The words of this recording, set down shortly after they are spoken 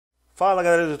Fala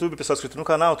galera do YouTube, pessoal inscrito no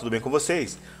canal, tudo bem com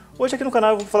vocês? Hoje aqui no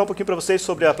canal eu vou falar um pouquinho para vocês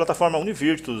sobre a plataforma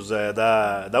Univirtus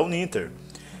da UNINTER.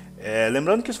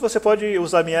 Lembrando que você pode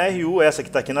usar a minha RU, essa que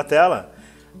está aqui na tela,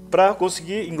 para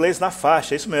conseguir inglês na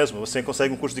faixa, é isso mesmo. Você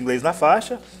consegue um curso de inglês na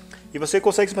faixa e você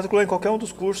consegue se matricular em qualquer um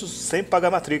dos cursos sem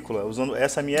pagar matrícula, usando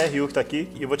essa minha RU que está aqui,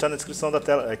 e eu vou deixar na descrição da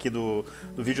tela aqui do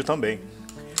vídeo também.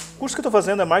 O curso que eu estou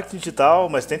fazendo é marketing digital,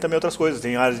 mas tem também outras coisas.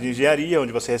 Tem áreas de engenharia,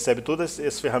 onde você recebe todas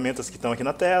as ferramentas que estão aqui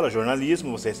na tela,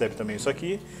 jornalismo, você recebe também isso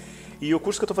aqui. E o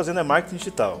curso que eu estou fazendo é marketing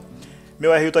digital.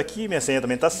 Meu RU está aqui, minha senha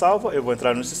também está salva, eu vou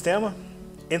entrar no sistema.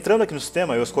 Entrando aqui no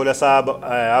sistema, eu escolho essa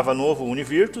aba novo,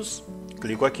 Univirtus,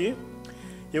 clico aqui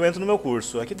e eu entro no meu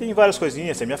curso. Aqui tem várias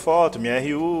coisinhas, tem minha foto, minha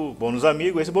RU, bônus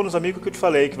amigo. Esse bônus amigo que eu te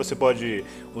falei, que você pode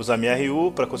usar minha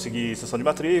RU para conseguir extensão de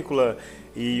matrícula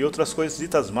e outras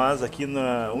coisitas más aqui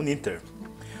na UNINTER.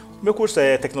 O meu curso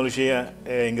é tecnologia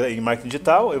em marketing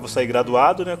digital, eu vou sair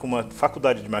graduado, né, com uma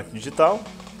faculdade de marketing digital.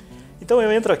 Então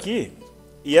eu entro aqui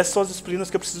e essas são as disciplinas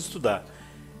que eu preciso estudar.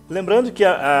 Lembrando que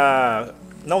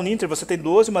na UNINTER você tem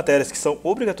 12 matérias que são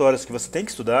obrigatórias que você tem que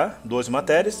estudar, 12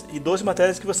 matérias, e 12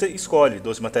 matérias que você escolhe,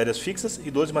 12 matérias fixas e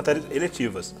 12 matérias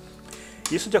eletivas.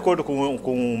 Isso de acordo com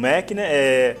o MEC, né,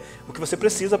 é o que você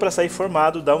precisa para sair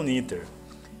formado da UNINTER.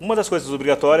 Uma das coisas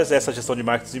obrigatórias é essa gestão de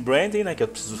marketing e branding, né, que eu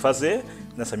preciso fazer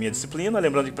nessa minha disciplina.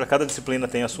 Lembrando que para cada disciplina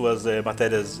tem as suas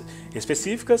matérias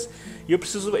específicas. E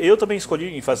eu também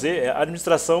escolhi em fazer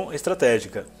administração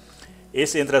estratégica.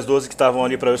 Entre as 12 que estavam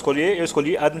ali para eu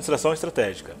escolhi administração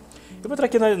estratégica. Eu vou entrar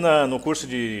aqui no curso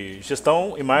de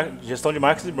gestão de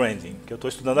marketing e branding, que eu estou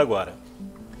estudando agora.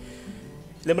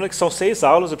 Lembrando que são 6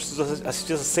 aulas, eu preciso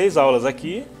assistir essas 6 aulas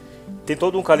aqui. Tem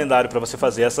todo um calendário para você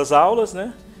fazer essas aulas,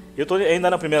 né? Eu estou ainda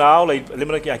na primeira aula, e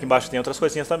lembrando que aqui embaixo tem outras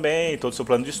coisinhas também, todo o seu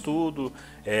plano de estudo,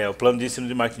 o plano de ensino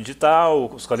de marketing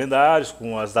digital, os calendários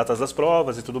com as datas das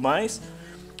provas e tudo mais,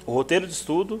 o roteiro de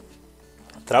estudo,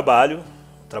 trabalho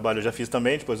eu já fiz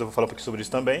também, depois eu vou falar um pouquinho sobre isso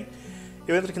também.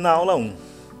 Eu entro aqui na aula 1.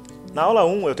 Na aula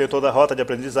 1 eu tenho toda a rota de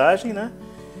aprendizagem, né?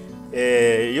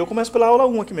 E eu começo pela aula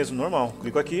 1 aqui mesmo, normal.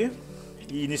 Clico aqui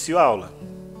e inicio a aula.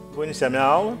 Vou iniciar minha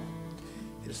aula.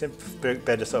 Ele sempre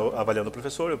pede avaliando o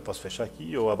professor, eu posso fechar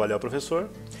aqui ou avaliar o professor.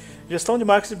 Gestão de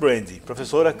marketing e branding,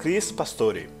 professora Cris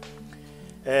Pastore.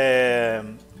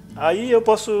 Aí eu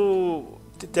posso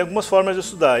ter algumas formas de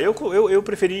estudar. Eu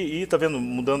preferi ir, tá vendo,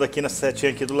 mudando aqui na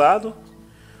setinha aqui do lado.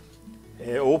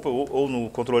 Ou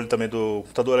no controle também do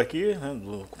computador aqui, né,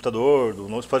 do computador,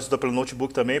 você pode estudar pelo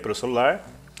notebook também, pelo celular.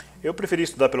 Eu preferi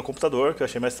estudar pelo computador, que eu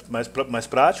achei mais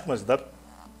prático, mas dá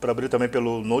para abrir também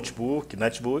pelo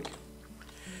netbook.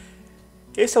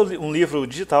 Esse é um livro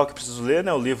digital que eu preciso ler,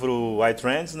 né, o livro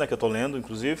iTrends, né, que eu estou lendo,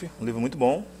 inclusive, um livro muito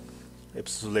bom. Eu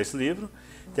preciso ler esse livro.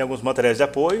 Tem alguns materiais de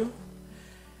apoio.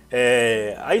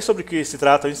 Aí sobre o que se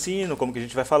trata o ensino, como que a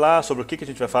gente vai falar, sobre o que a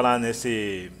gente vai falar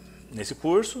nesse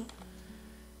curso.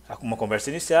 Uma conversa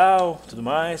inicial, tudo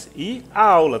mais, e a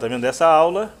aula, tá vendo? Essa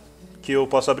aula que eu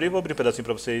posso abrir, vou abrir um pedacinho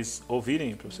para vocês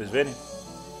ouvirem, para vocês verem.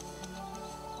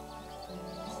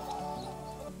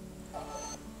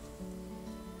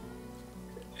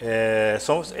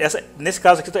 Nesse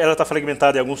caso aqui ela está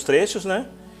fragmentada em alguns trechos, né?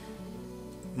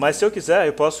 Mas se eu quiser,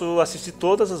 eu posso assistir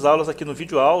todas as aulas aqui no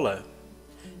vídeo aula,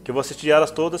 que eu vou assistir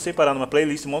elas todas sem parar numa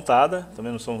playlist montada, tá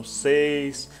vendo?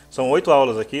 São 8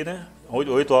 aulas aqui, né?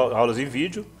 8 aulas em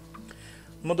vídeo.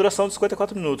 Uma duração de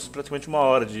 54 minutos, praticamente 1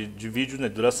 hora de vídeo, né,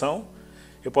 de duração.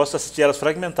 Eu posso assistir elas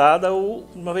fragmentadas ou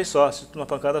uma vez só, assisto uma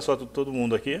pancada só, todo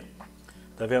mundo aqui.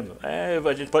 Tá vendo?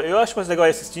 Eu acho mais legal ir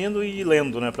assistindo e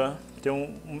lendo, né, para ter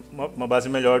uma base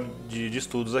melhor de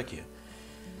estudos aqui.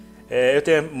 Eu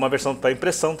tenho uma versão para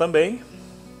impressão também,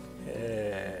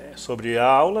 sobre a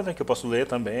aula, né, que eu posso ler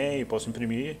também, posso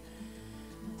imprimir.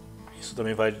 Isso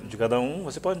também vai de cada um.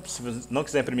 Você pode, se você não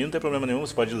quiser imprimir, não tem problema nenhum,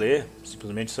 você pode ler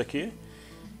simplesmente isso aqui.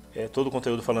 Todo o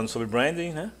conteúdo falando sobre branding,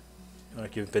 né? Um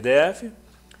arquivo em PDF.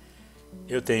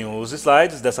 Eu tenho os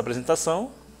slides dessa apresentação.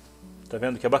 Tá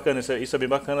vendo que é bacana? Isso é bem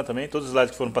bacana também. Todos os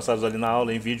slides que foram passados ali na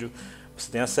aula, em vídeo,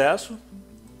 você tem acesso.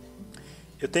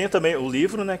 Eu tenho também o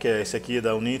livro, né? Que é esse aqui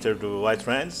da UNINTER, do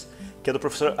iTrends, que é do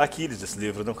professor Aquiles, esse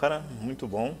livro. É um cara muito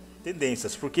bom.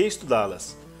 Tendências, por que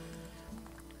estudá-las?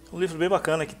 Um livro bem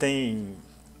bacana que tem...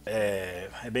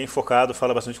 É bem focado,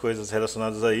 fala bastante coisas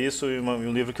relacionadas a isso, e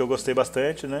um livro que eu gostei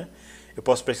bastante, né? Eu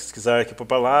posso pesquisar aqui por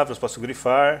palavras, posso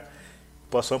grifar,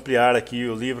 posso ampliar aqui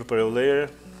o livro para eu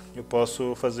ler, eu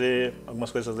posso fazer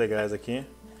algumas coisas legais aqui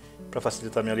para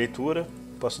facilitar a minha leitura,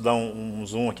 posso dar um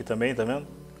zoom aqui também, tá vendo?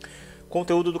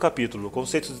 Conteúdo do capítulo,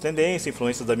 conceitos de tendência,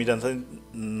 influências da mídia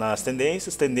nas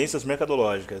tendências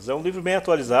mercadológicas. É um livro bem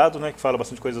atualizado, né, que fala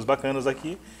bastante coisas bacanas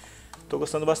aqui. Estou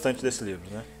gostando bastante desse livro,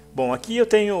 né? Bom, aqui eu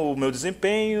tenho o meu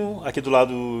desempenho, aqui do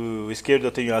lado esquerdo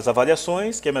eu tenho as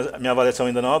avaliações, que a minha avaliação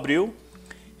ainda não abriu.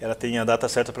 Ela tem a data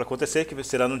certa para acontecer, que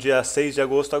será no dia 6 de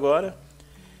agosto agora.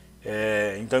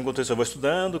 Então, enquanto isso, eu vou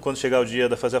estudando. Quando chegar o dia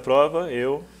de fazer a prova,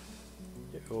 eu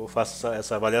faço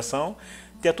essa avaliação.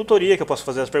 Tem a tutoria, que eu posso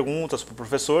fazer as perguntas para o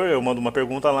professor. Eu mando uma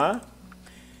pergunta lá,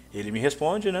 ele me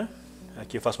responde, né?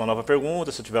 Aqui eu faço uma nova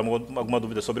pergunta, se eu tiver alguma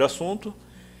dúvida sobre o assunto.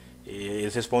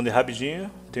 Eles respondem rapidinho.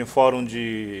 Tem o fórum,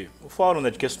 né,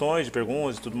 de questões, de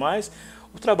perguntas e tudo mais.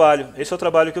 O trabalho, esse é o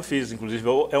trabalho que eu fiz. Inclusive,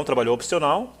 é um trabalho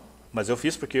opcional, mas eu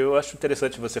fiz porque eu acho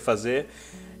interessante você fazer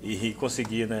e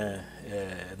conseguir, né,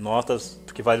 notas,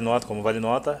 porque vale nota, como vale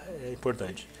nota, é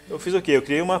importante. Eu fiz o quê? Eu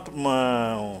criei uma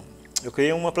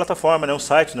plataforma, né, um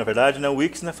site, na verdade, né, o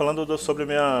Wix, né, falando sobre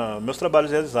meus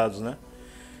trabalhos realizados, né.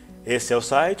 Esse é o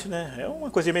site, né, é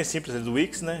uma coisinha bem simples do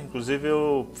Wix, né, inclusive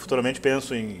eu futuramente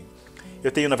penso em...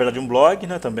 Eu tenho, na verdade, um blog,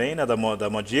 né, também, né, da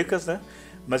DICAS, né,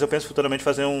 mas eu penso futuramente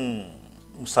fazer um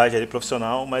site ali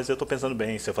profissional, mas eu estou pensando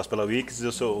bem se eu faço pela Wix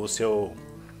ou se eu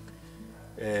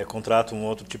contrato um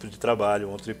outro tipo de trabalho,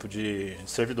 um outro tipo de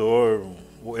servidor.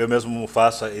 Eu mesmo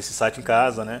faço esse site em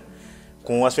casa, né,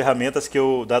 com as ferramentas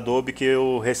da Adobe que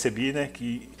eu recebi, né,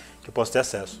 que eu posso ter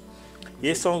acesso. E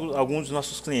esses são alguns dos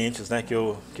nossos clientes, né, que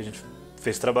a gente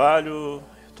fez trabalho.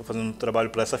 Estou fazendo um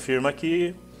trabalho para essa firma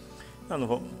aqui. Não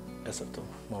vou,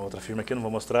 uma outra firma aqui, não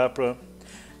vou mostrar para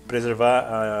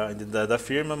preservar a identidade da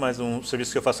firma, mas um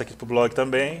serviço que eu faço aqui para o blog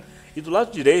também. E do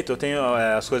lado direito eu tenho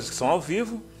as coisas que são ao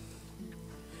vivo.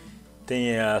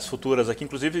 Tem as futuras aqui,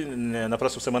 inclusive na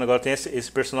próxima semana agora tem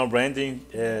esse personal branding,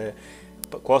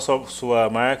 qual a sua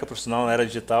marca profissional na era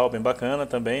digital, bem bacana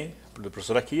também, do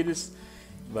professor Aquiles.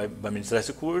 Vai ministrar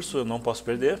esse curso, eu não posso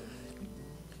perder.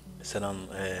 Serão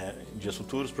em dias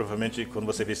futuros, provavelmente quando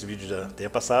você ver esse vídeo já tenha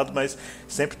passado, mas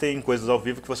sempre tem coisas ao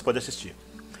vivo que você pode assistir.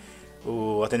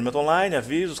 O atendimento online,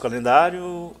 avisos,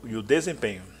 calendário e o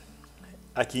desempenho.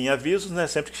 Aqui em avisos, né,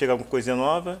 sempre que chegar alguma coisinha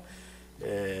nova,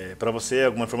 para você,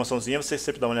 alguma informaçãozinha, você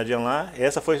sempre dá uma olhadinha lá.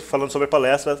 Essa foi falando sobre a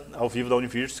palestra ao vivo da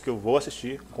UNINTER, que eu vou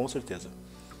assistir, com certeza.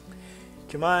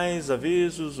 Que mais?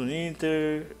 Avisos,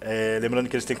 UNINTER. Lembrando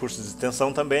que eles têm cursos de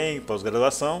extensão também,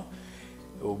 pós-graduação.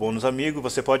 O bônus amigo,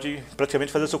 você pode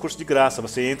praticamente fazer o seu curso de graça.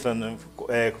 Você entra,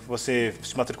 você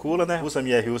se matricula, né? Usa a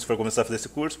minha RU se for começar a fazer esse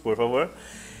curso, por favor.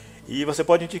 E você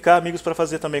pode indicar amigos para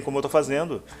fazer também, como eu estou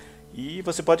fazendo. E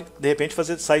você pode, de repente,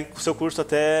 sair com o seu curso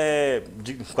até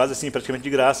quase assim, praticamente de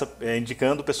graça,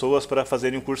 indicando pessoas para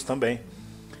fazerem o curso também.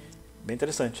 Bem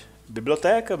interessante.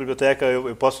 Biblioteca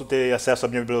eu posso ter acesso à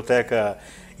minha biblioteca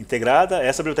integrada.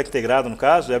 Essa biblioteca integrada, no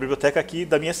caso, é a biblioteca aqui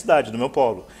da minha cidade, do meu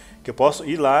polo. Que eu posso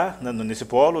ir lá, nesse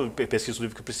polo, pesquiso o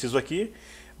livro que eu preciso aqui,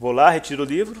 vou lá, retiro o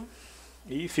livro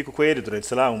e fico com ele durante,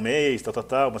 sei lá, um mês,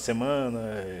 uma semana,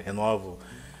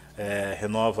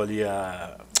 renovo ali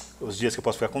os dias que eu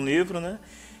posso ficar com o livro, né?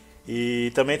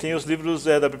 E também tem os livros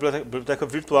da biblioteca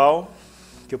virtual,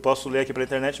 que eu posso ler aqui pela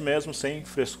internet mesmo, sem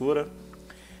frescura.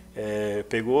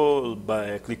 Pegou,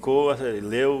 clicou,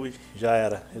 leu e já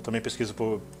era. Eu também pesquiso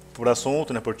por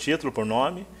assunto, né, por título, por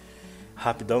nome,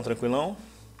 rapidão, tranquilão.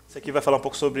 Esse aqui vai falar um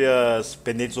pouco sobre as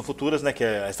pendentes ou futuras, né, que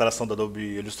é a instalação do Adobe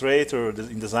Illustrator,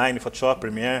 InDesign, Photoshop,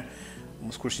 Premiere,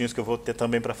 uns cursinhos que eu vou ter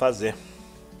também para fazer.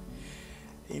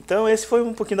 Então esse foi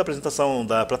um pouquinho da apresentação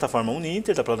da plataforma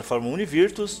UNINTER, da plataforma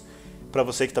Univirtus. Para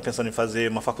você que está pensando em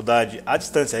fazer uma faculdade à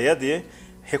distância EAD,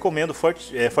 recomendo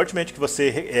fortemente que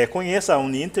você conheça a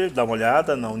UNINTER, dá uma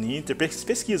olhada na UNINTER,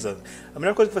 pesquisa. A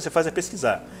melhor coisa que você faz é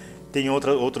pesquisar. Tem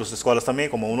outras escolas também,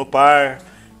 como a Unopar,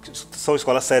 que são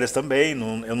escolas sérias também.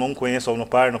 Eu não conheço a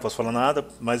Unopar, não posso falar nada,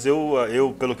 mas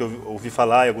pelo que eu ouvi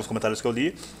falar e alguns comentários que eu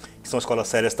li, que são escolas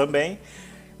sérias também.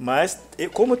 Mas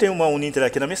como eu tenho uma UNINTER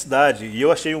aqui na minha cidade, e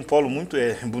eu achei um polo muito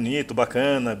bonito,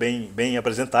 bacana, bem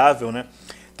apresentável, né?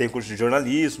 Tem curso de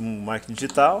jornalismo, marketing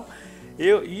digital.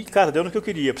 Cara, deu no que eu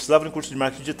queria. Precisava de um curso de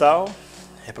marketing digital,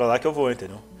 é pra lá que eu vou,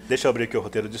 entendeu? Deixa eu abrir aqui o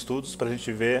roteiro de estudos pra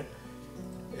gente ver.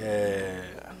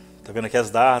 Tá vendo aqui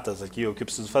as datas, aqui o que eu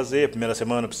preciso fazer. Primeira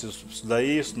semana eu preciso estudar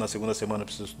isso, na segunda semana eu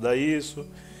preciso estudar isso,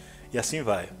 e assim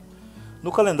vai.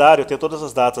 No calendário eu tenho todas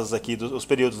as datas aqui, os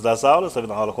períodos das aulas, tá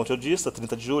vendo? A aula conteudista,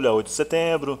 30 de julho a 8 de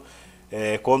setembro.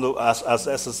 Quando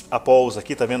essas Apols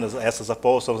aqui, tá vendo? Essas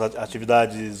Apols são as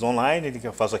atividades online que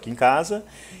eu faço aqui em casa.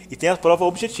 E tem a prova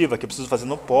objetiva, que eu preciso fazer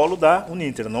no polo da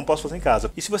UNINTER, não posso fazer em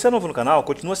casa. E se você é novo no canal,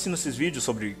 continua assistindo esses vídeos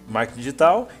sobre marketing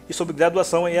digital e sobre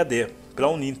graduação em EAD, pela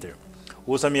UNINTER.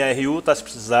 Usa a minha RU, tá? Se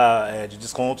precisar de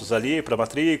descontos ali para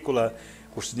matrícula,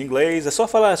 curso de inglês. É só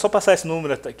passar esse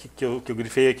número que eu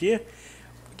grifei aqui,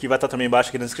 que vai estar também embaixo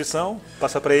aqui na descrição.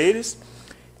 Passa para eles,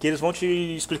 que eles vão te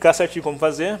explicar certinho como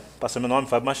fazer. Passa meu nome,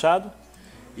 Fábio Machado.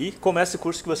 e comece esse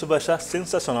curso que você vai achar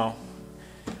sensacional.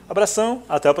 Abração,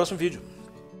 até o próximo vídeo.